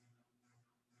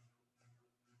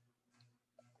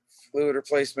fluid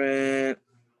replacement.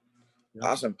 Yep.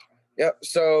 Awesome. Yep.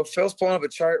 So Phil's pulling up a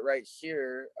chart right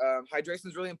here. Hydration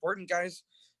is really important, guys.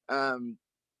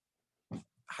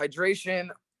 Hydration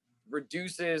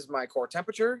reduces my core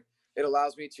temperature. It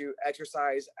allows me to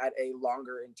exercise at a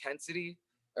longer intensity,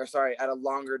 at a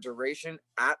longer duration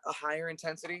at a higher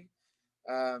intensity.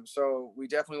 So we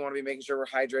definitely want to be making sure we're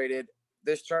hydrated.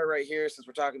 This chart right here, since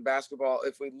we're talking basketball,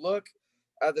 if we look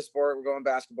at the sport, we're going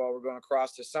basketball, we're going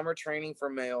across to summer training for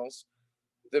males.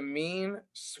 The mean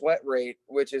sweat rate,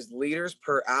 which is liters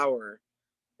per hour,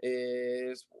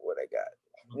 is what I got,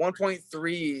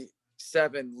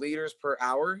 1.37 liters per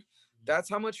hour. That's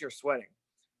how much you're sweating.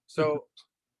 So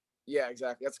yeah,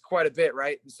 exactly. That's quite a bit,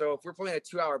 right? And so if we're playing a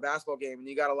 2-hour basketball game and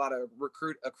you got a lot of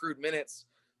accrued minutes,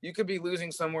 you could be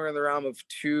losing somewhere in the realm of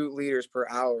 2 liters per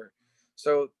hour.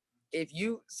 So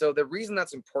the reason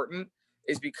that's important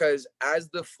is because as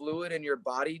the fluid in your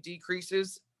body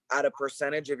decreases at a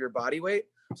percentage of your body weight,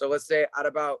 so let's say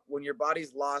when your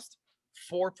body's lost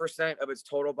 4% of its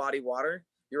total body water,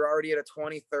 you're already at a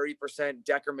 20-30%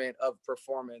 decrement of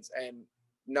performance and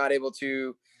not able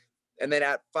to. And then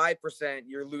at 5%,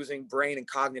 you're losing brain and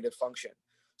cognitive function.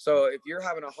 So if you're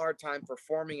having a hard time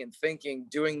performing and thinking,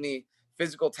 doing the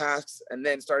physical tasks, and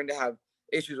then starting to have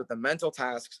issues with the mental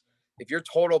tasks, if your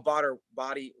total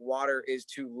body water is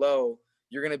too low,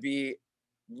 you're going to be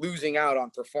losing out on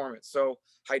performance. So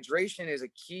hydration is a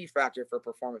key factor for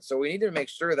performance. So we need to make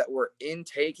sure that we're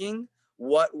intaking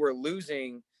what we're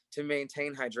losing to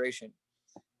maintain hydration.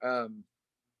 On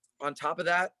top of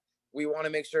that, we want to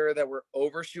make sure that we're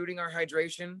overshooting our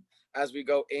hydration as we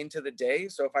go into the day.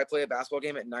 So if I play a basketball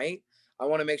game at night, I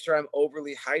want to make sure I'm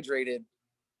overly hydrated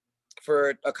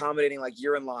for accommodating like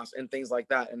urine loss and things like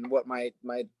that, and what my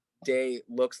day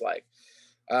looks like.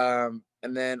 And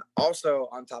then also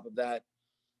on top of that,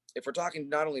 if we're talking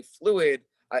not only fluid,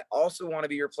 I also want to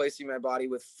be replacing my body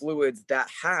with fluids that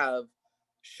have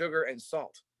sugar and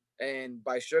salt. And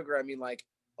by sugar, I mean like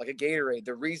a Gatorade.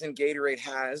 The reason Gatorade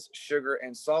has sugar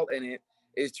and salt in it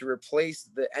is to replace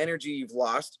the energy you've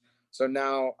lost. So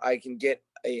now I can get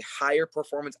a higher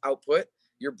performance output.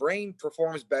 Your brain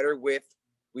performs better with,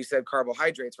 we said,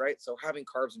 carbohydrates, right? So having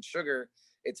carbs and sugar,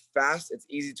 it's fast, it's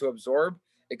easy to absorb.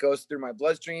 It goes through my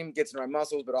bloodstream, gets into my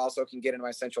muscles, but also can get into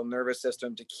my central nervous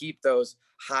system to keep those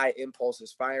high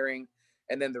impulses firing.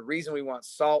 And then the reason we want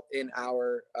salt in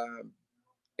our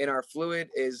fluid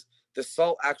is the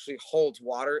salt actually holds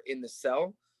water in the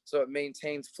cell, so it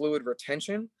maintains fluid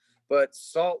retention. But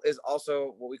salt is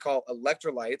also what we call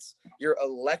electrolytes. Your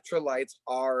electrolytes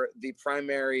are the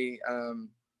primary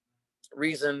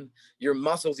reason your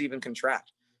muscles even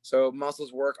contract. So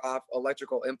muscles work off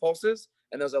electrical impulses,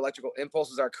 and those electrical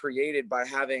impulses are created by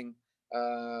having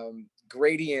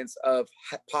gradients of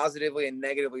positively and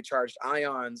negatively charged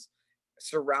ions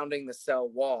surrounding the cell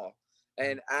wall.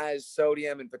 And as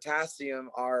sodium and potassium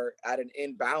are at an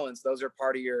imbalance, those are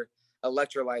part of your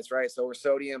electrolytes, right? So we're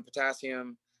sodium,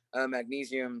 potassium,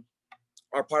 magnesium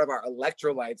are part of our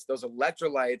electrolytes. Those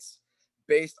electrolytes,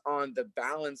 based on the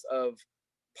balance of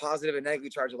positive and negatively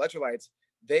charged electrolytes,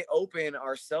 they open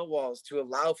our cell walls to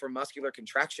allow for muscular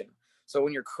contraction. So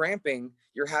when you're cramping,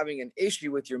 you're having an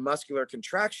issue with your muscular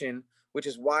contraction, which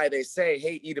is why they say,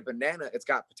 hey, eat a banana, it's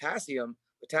got potassium.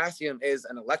 Potassium is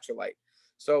an electrolyte.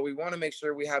 So we want to make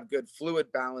sure we have good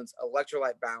fluid balance,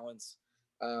 electrolyte balance,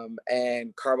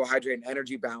 and carbohydrate and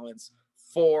energy balance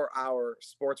for our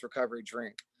sports recovery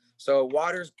drink. So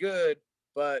water's good,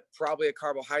 but probably a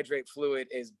carbohydrate fluid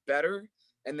is better.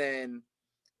 And then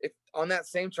if on that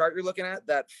same chart you're looking at,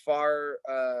 that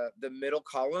the middle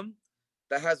column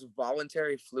that has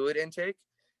voluntary fluid intake,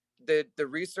 the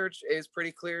research is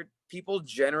pretty clear. People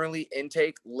generally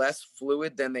intake less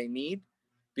fluid than they need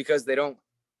because they don't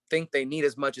think they need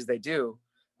as much as they do.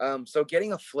 So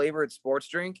getting a flavored sports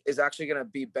drink is actually going to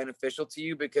be beneficial to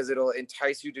you because it'll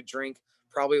entice you to drink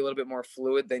probably a little bit more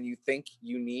fluid than you think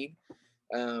you need.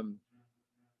 And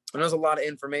there's a lot of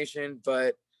information,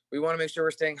 but we want to make sure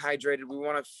we're staying hydrated. We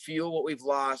want to fuel what we've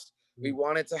lost. We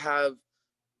want it to have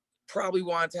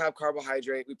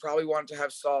carbohydrate. We probably want it to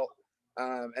have salt.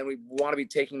 And we want to be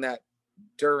taking that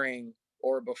during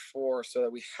or before so that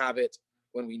we have it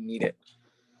when we need it.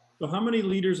 So how many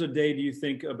liters a day do you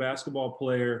think a basketball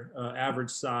player,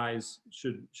 average size,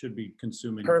 should be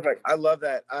consuming? Perfect. I love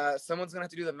that. Someone's going to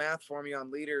have to do the math for me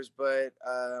on liters, but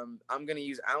I'm going to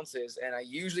use ounces. And I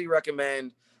usually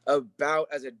recommend about,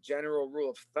 as a general rule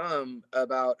of thumb,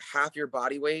 about half your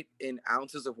body weight in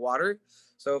ounces of water.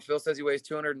 So Phil says he weighs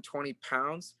 220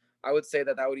 pounds. I would say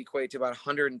that would equate to about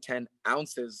 110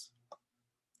 ounces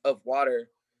of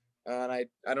water. And I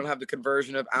don't have the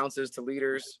conversion of ounces to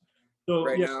liters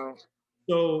now.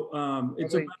 So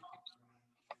it's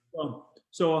about,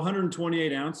 so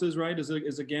 128 ounces, right, is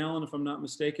a gallon, if I'm not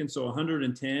mistaken. So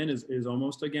 110 is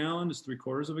almost a gallon, is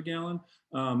 3/4 of a gallon.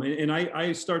 And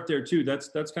I start there too.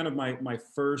 That's kind of my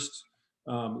first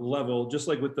level, just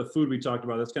like with the food we talked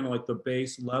about. That's kind of like the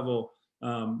base level.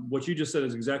 What you just said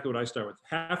is exactly what I start with.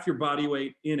 Half your body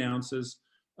weight in ounces,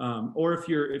 or if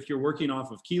you're working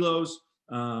off of kilos,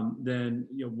 then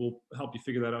we'll help you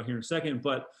figure that out here in a second.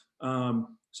 But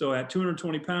so at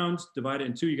 220 pounds, divide it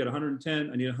in two, you got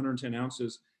 110. I need 110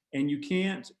 ounces. And you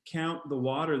can't count the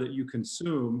water that you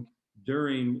consume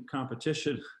during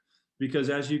competition because,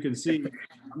 as you can see,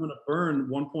 I'm going to burn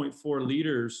 1.4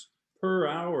 liters per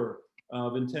hour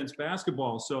of intense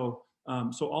basketball. So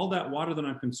all that water that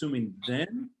I'm consuming,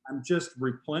 then I'm just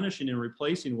replenishing and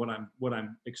replacing what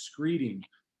I'm excreting.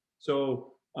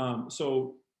 So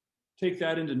take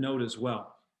that into note as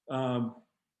well.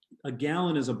 A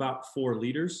gallon is about 4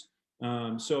 liters.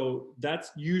 So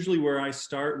that's usually where I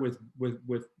start with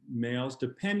males,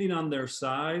 depending on their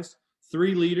size.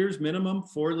 3 liters minimum,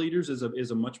 4 liters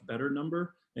is a much better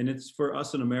number. And it's, for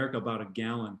us in America, about a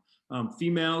gallon.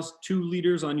 Females, 2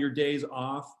 liters on your days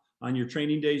off. On your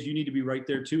training days, you need to be right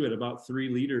there too at about 3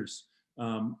 liters.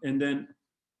 And then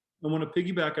I want to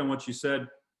piggyback on what you said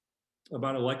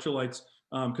about electrolytes,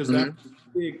 because that's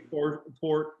a big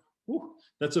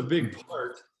that's a big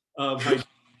part of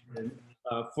hydration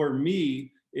for me,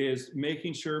 is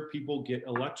making sure people get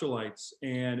electrolytes,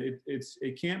 and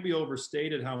it can't be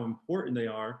overstated how important they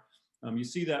are. You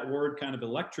see that word kind of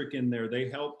electric in there. They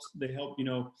help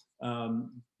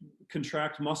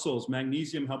contract muscles.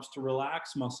 Magnesium helps to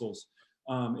relax muscles.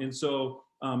 And so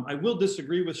I will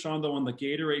disagree with Sean though on the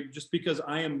Gatorade, just because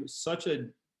I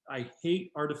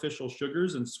hate artificial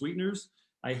sugars and sweeteners.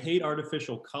 I hate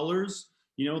artificial colors.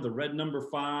 the red number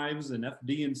 5s and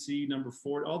FD and C number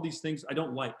 4, all these things I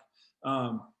don't like.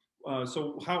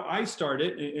 So how I start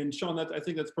it, and Sean, I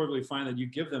think that's perfectly fine that you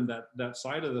give them that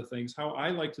side of the things. How I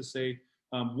like to say,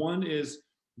 one is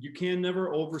you can never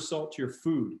oversalt your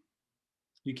food.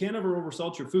 You can't ever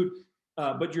oversalt your food,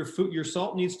 but your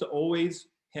salt needs to always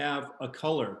have a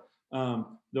color. The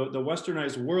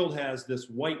westernized world has this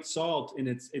white salt, and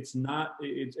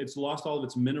it's lost all of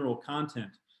its mineral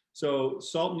content. So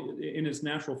salt in its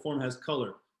natural form has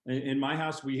color. In my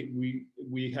house,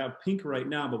 we have pink right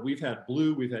now, but we've had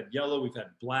blue, we've had yellow, we've had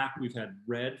black, we've had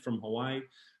red from Hawaii.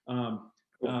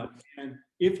 And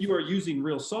if you are using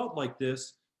real salt like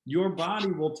this, your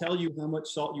body will tell you how much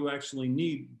salt you actually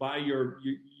need by your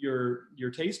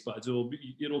taste buds.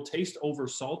 It'll taste over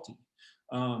salty.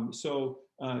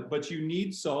 But you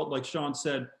need salt, like Sean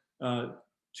said,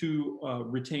 to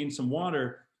retain some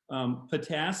water.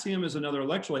 Potassium is another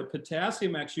electrolyte.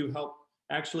 Potassium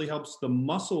actually helps the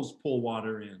muscles pull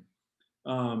water in.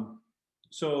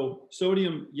 So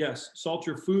sodium, yes, salt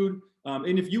your food.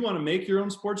 And if you want to make your own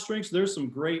sports drinks, there's some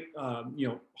great,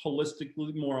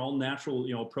 holistically more all natural,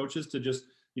 approaches to just,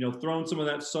 throw in some of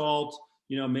that salt,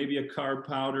 maybe a carb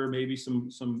powder, maybe some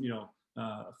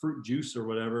fruit juice or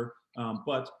whatever.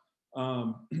 But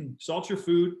salt your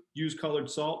food, use colored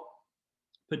salt.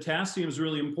 Potassium is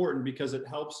really important because it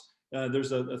helps.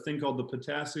 There's a thing called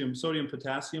the sodium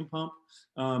potassium pump.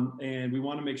 And we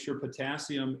want to make sure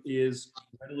potassium is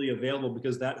readily available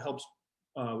because that helps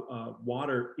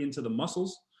water into the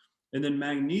muscles. And then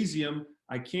magnesium,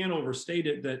 I can't overstate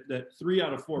it that 3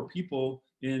 out of 4 people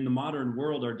in the modern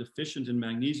world are deficient in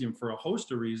magnesium for a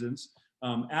host of reasons.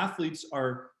 Athletes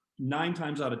are 9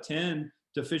 times out of 10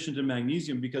 deficient in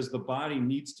magnesium because the body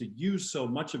needs to use so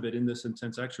much of it in this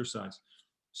intense exercise.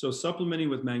 So supplementing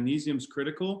with magnesium is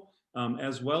critical,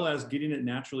 as well as getting it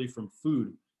naturally from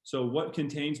food. So what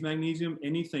contains magnesium?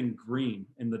 Anything green,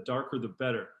 and the darker the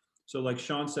better. So like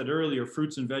Sean said earlier,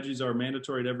 fruits and veggies are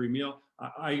mandatory at every meal.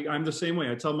 I'm the same way.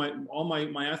 I tell all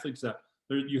my athletes that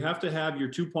you have to have your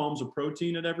 2 palms of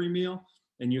protein at every meal,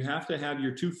 and you have to have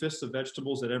your 2 fists of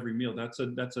vegetables at every meal. That's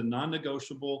a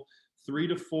non-negotiable. 3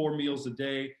 to 4 meals a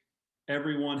day.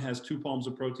 Everyone has 2 palms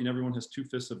of protein. Everyone has 2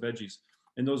 fists of veggies.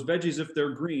 And those veggies, if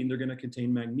they're green, they're going to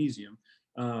contain magnesium.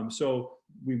 So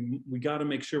we got to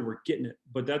make sure we're getting it.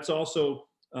 But that's also,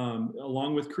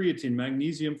 along with creatine,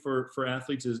 magnesium for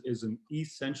athletes is an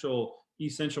essential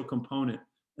component,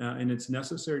 and it's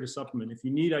necessary to supplement. If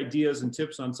you need ideas and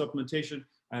tips on supplementation,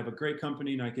 I have a great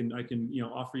company, and I can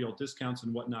offer you all discounts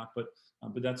and whatnot. But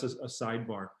that's a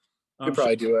sidebar. We'll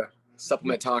probably do a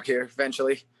supplement talk here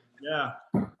eventually. Yeah.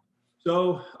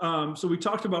 So we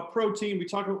talked about protein. We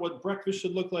talked about what breakfast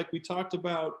should look like. We talked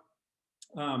about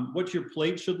what your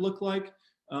plate should look like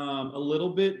a little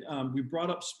bit. We brought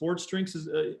up sports drinks.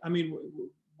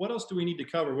 What else do we need to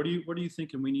cover? What are you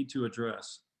thinking we need to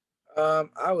address?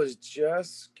 I was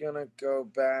just gonna go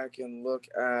back and look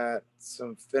at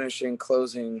some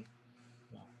closing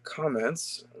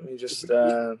comments. Let me just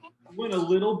went a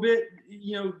little bit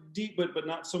deep, but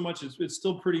not so much. It's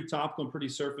still pretty topical and pretty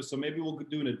surface, so maybe we'll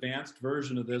do an advanced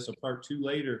version of this, a part 2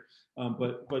 later.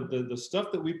 But the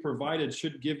stuff that we provided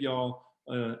should give y'all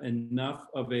enough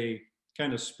of a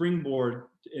kind of springboard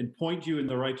and point you in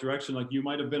the right direction. Like you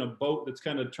might have been a boat that's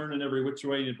kind of turning every which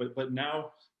way, but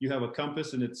now you have a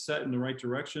compass and it's set in the right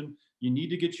direction. You need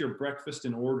to get your breakfast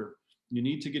in order. You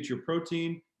need to get your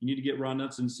protein. You need to get raw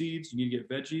nuts and seeds. You need to get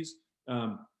veggies,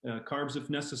 carbs if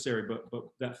necessary. But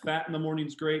that fat in the morning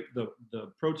is great.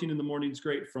 The protein in the morning is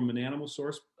great from an animal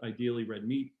source, ideally red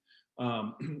meat.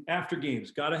 After games,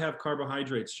 got to have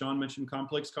carbohydrates. Sean mentioned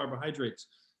complex carbohydrates.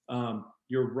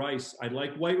 Your rice, I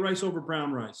like white rice over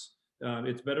brown rice.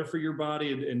 It's better for your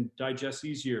body and digests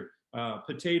easier.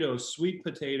 Potatoes, sweet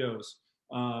potatoes.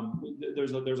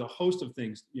 There's a host of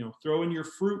things. Throw in your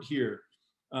fruit here.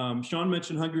 Sean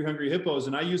mentioned hungry hippos,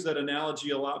 and I use that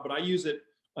analogy a lot, but I use it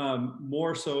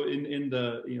more so in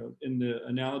the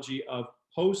analogy of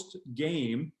post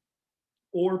game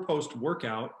or post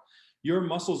workout. Your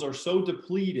muscles are so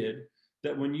depleted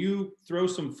that when you throw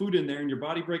some food in there and your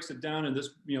body breaks it down, and this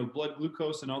blood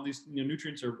glucose and all these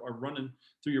nutrients are running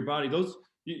through your body,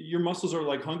 your muscles are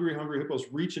like hungry hippos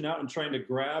reaching out and trying to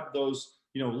grab those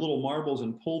little marbles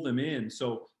and pull them in.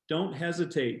 So don't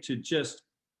hesitate to just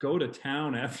go to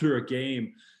town after a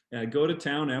game, go to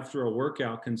town after a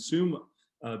workout, consume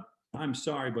a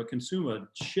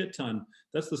shit ton.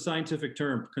 That's the scientific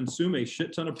term. Consume a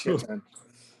shit ton of protein,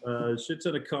 shit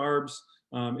ton of carbs,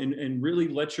 and really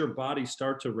let your body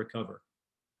start to recover.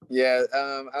 Yeah,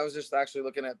 I was just actually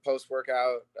looking at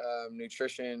post-workout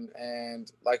nutrition,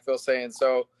 and like Phil's saying,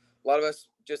 so a lot of us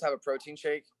just have a protein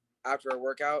shake after a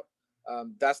workout,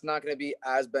 that's not going to be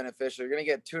as beneficial. You're going to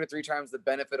get 2 to 3 times the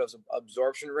benefit of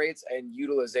absorption rates and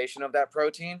utilization of that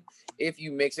protein if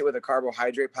you mix it with a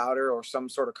carbohydrate powder or some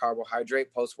sort of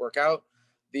carbohydrate post-workout.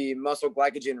 The muscle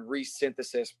glycogen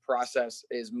resynthesis process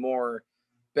is more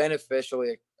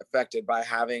beneficially affected by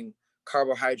having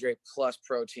carbohydrate plus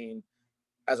protein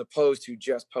as opposed to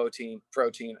just protein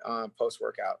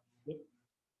post-workout.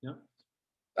 Yep.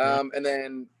 And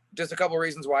then just a couple of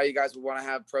reasons why you guys would want to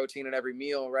have protein at every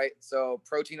meal, right? So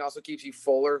protein also keeps you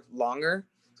fuller longer.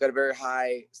 It's got a very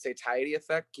high satiety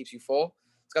effect, keeps you full.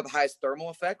 It's got the highest thermal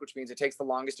effect, which means it takes the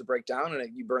longest to break down,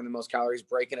 and you burn the most calories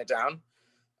breaking it down.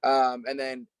 And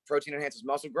then protein enhances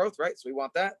muscle growth, right? So we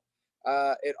want that.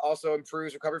 It also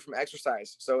improves recovery from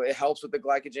exercise. So it helps with the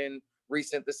glycogen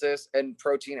resynthesis, and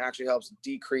protein actually helps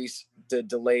decrease the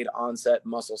delayed onset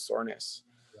muscle soreness.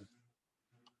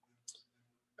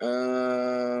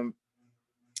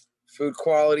 Food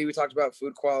quality. We talked about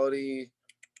food quality.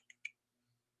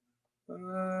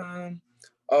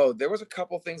 Oh, there was a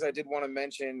couple things I did want to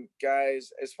mention,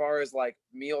 guys, as far as like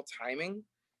meal timing.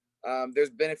 There's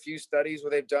been a few studies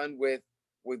where they've done with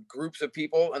groups of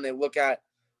people, and they look at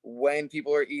when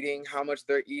people are eating, how much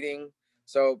they're eating.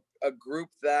 So a group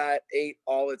that ate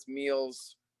all its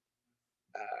meals,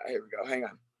 here we go, hang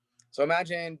on. So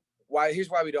imagine here's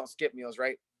why we don't skip meals,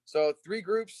 right? So 3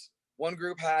 groups, one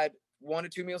group had 1 to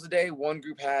 2 meals a day, one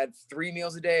group had 3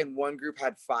 meals a day, and one group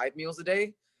had 5 meals a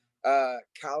day.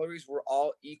 Calories were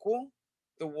all equal.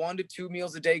 The 1 to 2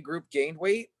 meals a day group gained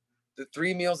weight. The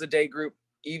 3 meals a day group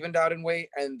evened out in weight,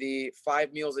 and the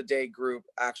 5 meals a day group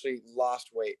actually lost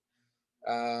weight.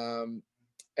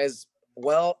 As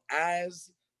well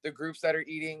as the groups that are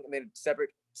eating, and then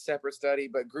separate study,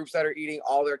 but groups that are eating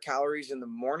all their calories in the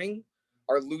morning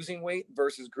are losing weight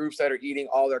versus groups that are eating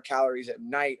all their calories at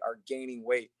night are gaining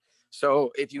weight.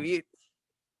 So if you eat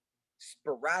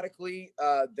sporadically,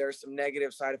 there's some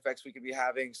negative side effects we could be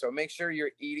having. So make sure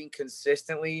you're eating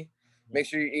consistently. Make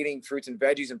sure you're eating fruits and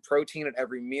veggies and protein at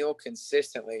every meal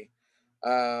consistently.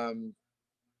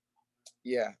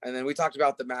 Yeah. And then we talked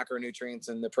about the macronutrients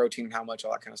and the protein and how much,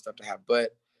 all that kind of stuff to have.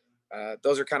 But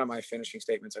those are kind of my finishing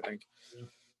statements, I think. Yeah,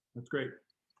 that's great.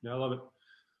 Yeah, I love it.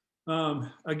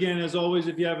 Again, as always,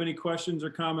 if you have any questions or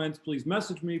comments, please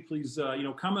message me. Please,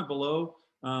 comment below.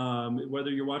 Whether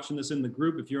you're watching this in the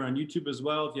group, if you're on YouTube as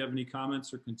well, if you have any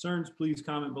comments or concerns, please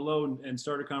comment below and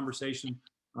start a conversation.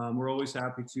 We're always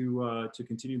happy to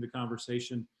continue the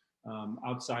conversation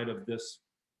outside of this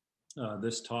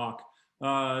talk.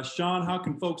 Sean, how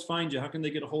can folks find you? How can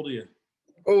they get a hold of you?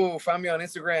 Oh, find me on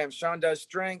Instagram, Sean Does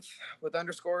Strength with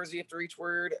underscores after each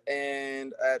word,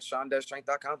 and at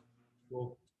SeanDoesStrength.com.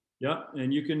 Cool. Yeah,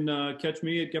 and you can catch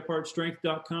me at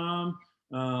GephardtStrength.com.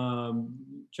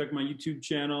 Check my YouTube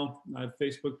channel. I have a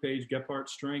Facebook page, Gephardt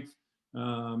Strength.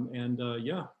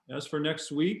 Yeah, as for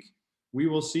next week, we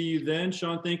will see you then.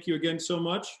 Sean, thank you again so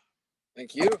much.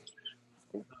 Thank you.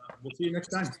 We'll see you next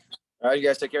time. All right, you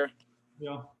guys take care.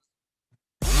 Yeah.